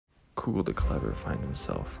Cugel the Clever finds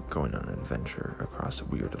himself going on an adventure across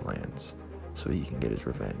weird lands so he can get his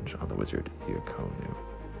revenge on the wizard Iaconu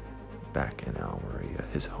back in Almeria,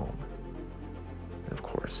 his home. And of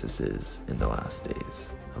course, this is in the last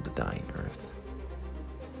days of the Dying Earth.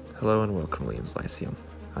 Hello and welcome to Liam's Lyceum.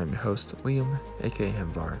 I'm your host, Liam, aka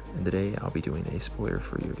Hemvar, and today I'll be doing a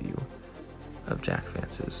spoiler-free review of Jack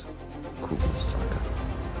Vance's Cugel Saga.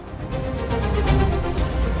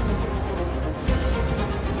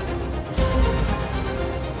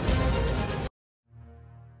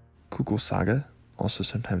 Cugel Saga, also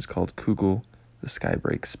sometimes called Cugel, the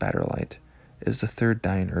Skybreak Spatterlight, is the third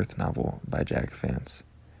Dying Earth novel by Jack Vance.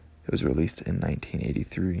 It was released in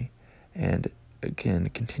 1983, and again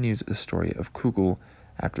continues the story of Cugel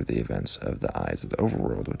after the events of The Eyes of the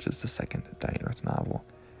Overworld, which is the second Dying Earth novel,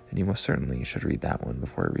 and you most certainly should read that one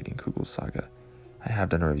before reading Cugel Saga. I have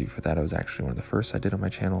done a review for that. It was actually one of the first I did on my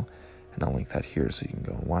channel, and I'll link that here so you can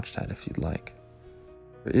go and watch that if you'd like.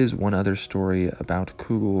 There is one other story about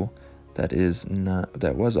Cugel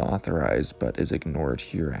that was authorized but is ignored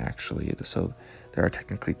here actually. So there are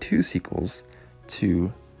technically two sequels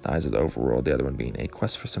to The Eyes of the Overworld, the other one being A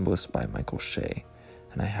Quest for Symbolists by Michael Shea,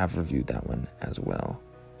 and I have reviewed that one as well.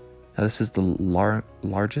 Now this is the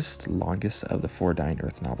longest of the four Dying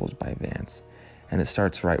Earth novels by Vance, and it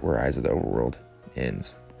starts right where Eyes of the Overworld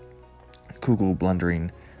ends. Cugel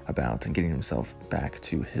blundering about and getting himself back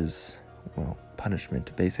to his,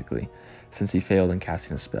 punishment basically, since he failed in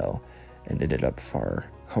casting a spell and ended up far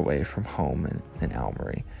away from home in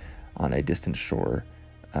Almery on a distant shore,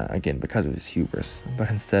 again because of his hubris. But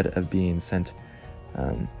instead of being sent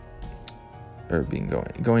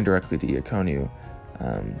going directly to Iaconu,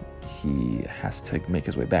 he has to make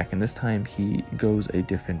his way back, and this time he goes a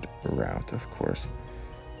different route, of course.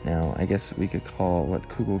 Now I guess we could call what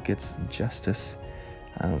Cugel gets justice,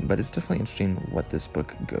 but it's definitely interesting what this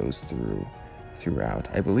book goes throughout.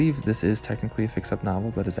 I believe this is technically a fix-up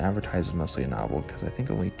novel, but is advertised as mostly a novel because I think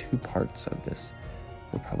only 2 parts of this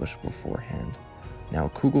were published beforehand. Now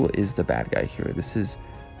Cugel is the bad guy here. This is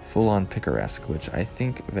full-on picaresque, which I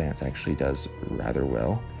think Vance actually does rather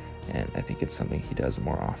well, and I think it's something he does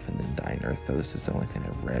more often than Dying Earth, though this is the only thing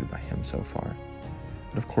I've read by him so far.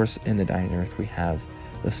 But of course, in the Dying Earth we have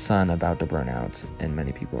the sun about to burn out, and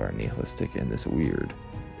many people are nihilistic in this weird,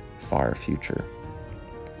 far future.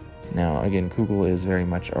 Now, again, Cugel is very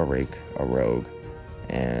much a rake, a rogue,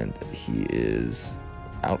 and he is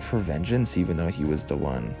out for vengeance, even though he was the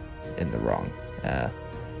one in the wrong.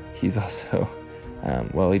 He's also,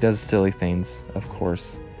 he does silly things, of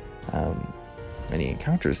course, and he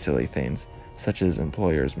encounters silly things, such as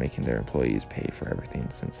employers making their employees pay for everything,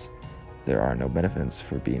 since there are no benefits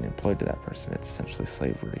for being employed to that person. It's essentially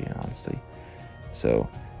slavery, honestly. So,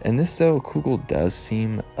 in this though, Cugel does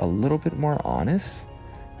seem a little bit more honest.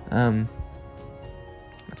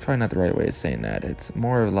 It's probably not the right way of saying that. It's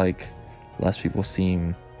more of like less people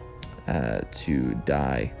seem to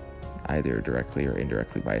die either directly or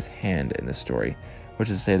indirectly by his hand in this story, which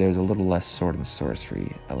is to say there's a little less sword and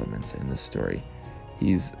sorcery elements in this story.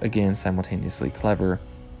 He's, again, simultaneously clever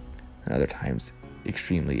and other times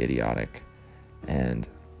extremely idiotic, and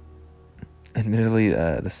admittedly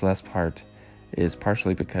this last part is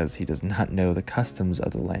partially because he does not know the customs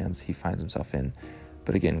of the lands he finds himself in,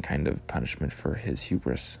 but again, kind of punishment for his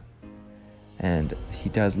hubris. And he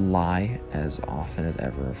does lie as often as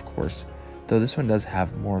ever, of course, though this one does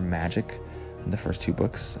have more magic than the first 2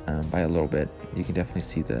 books by a little bit. You can definitely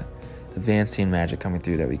see the Vancian magic coming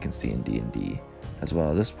through that we can see in D&D as well.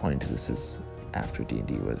 At this point, this is after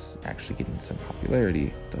D&D was actually getting some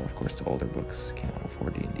popularity, though of course the older books came out before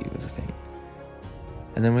D&D was a thing.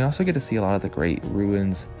 And then we also get to see a lot of the great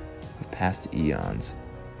ruins of past eons,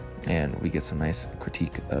 and we get some nice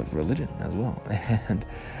critique of religion as well. And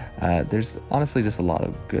there's honestly just a lot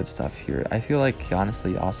of good stuff here. I feel like he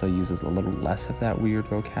honestly also uses a little less of that weird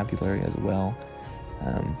vocabulary as well.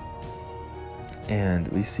 And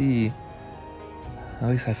we see, at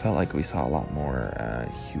least I felt like we saw a lot more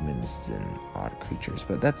humans than odd creatures,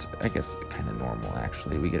 but that's, I guess, kind of normal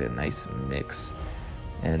actually. We get a nice mix,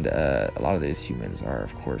 and a lot of these humans are,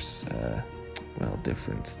 of course,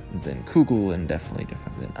 different than Cugel, and definitely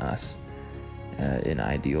different than us in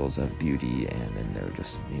ideals of beauty and in their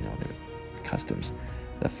just, their customs.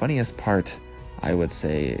 The funniest part, I would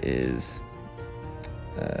say, is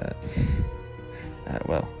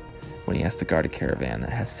when he has to guard a caravan that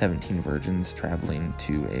has 17 virgins traveling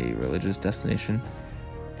to a religious destination,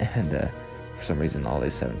 and for some reason all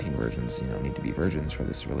these 17 virgins, need to be virgins for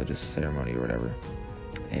this religious ceremony or whatever,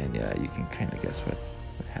 and you can kind of guess what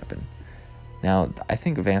happened. Now, I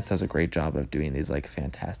think Vance does a great job of doing these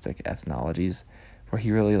fantastic ethnologies where he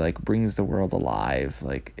really like brings the world alive.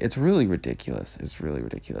 Like, it's really ridiculous. It's really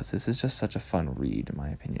ridiculous. This is just such a fun read, in my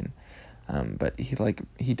opinion. But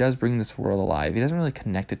he does bring this world alive. He doesn't really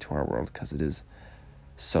connect it to our world because it is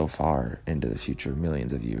so far into the future,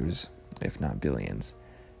 millions of years, if not billions.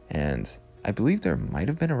 And I believe there might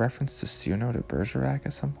have been a reference to Cyrano de Bergerac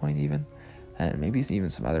at some point even, and maybe even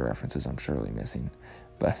some other references I'm surely missing.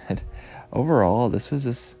 But overall, this was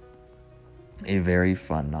just a very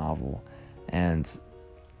fun novel, and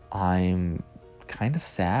I'm kind of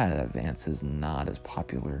sad that Vance is not as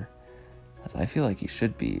popular as I feel like he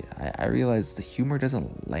should be. I realize the humor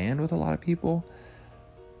doesn't land with a lot of people,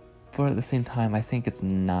 but at the same time, I think it's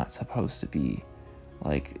not supposed to be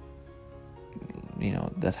like, you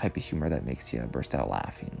know, the type of humor that makes you burst out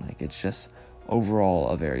laughing. Like, it's just overall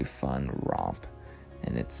a very fun romp,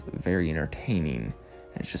 and it's very entertaining,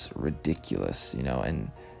 and it's just ridiculous, you know,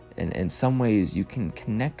 and in some ways you can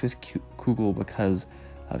connect with Cugel because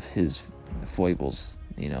of his foibles,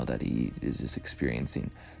 you know, that he is just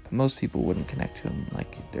experiencing. But most people wouldn't connect to him.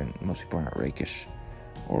 Like, most people aren't rakish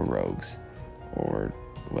or rogues or,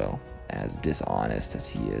 well, as dishonest as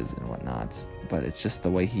he is and whatnot. But it's just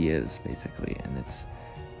the way he is, basically, and it's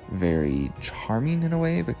very charming in a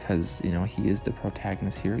way because, you know, he is the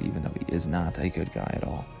protagonist here, even though he is not a good guy at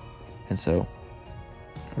all. And so,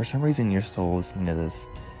 for some reason, you're still listening to this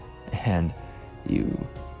and you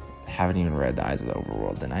haven't even read The Eyes of the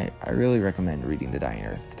Overworld, then I really recommend reading The Dying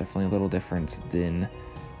Earth. It's definitely a little different than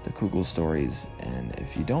the Cugel stories, and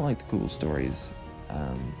if you don't like the Cugel stories,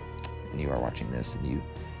 and you are watching this and you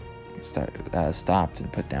stopped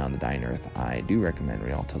and put down The Dying Earth, I do recommend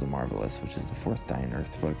Rialto the Marvelous, which is the fourth Dying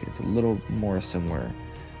Earth book. It's a little more similar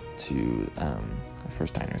to the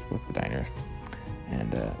first Dying Earth book, The Dying Earth,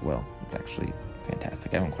 and well, it's actually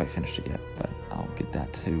fantastic. I haven't quite finished it yet, but I'll get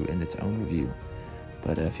that too in its own review.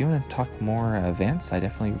 But if you want to talk more Vance, I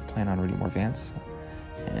definitely plan on reading more Vance,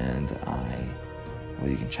 and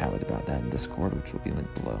you can chat with about that in Discord, which will be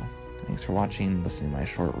linked below. Thanks for watching, listening to my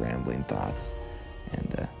short rambling thoughts,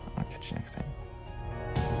 and I'll catch you next time.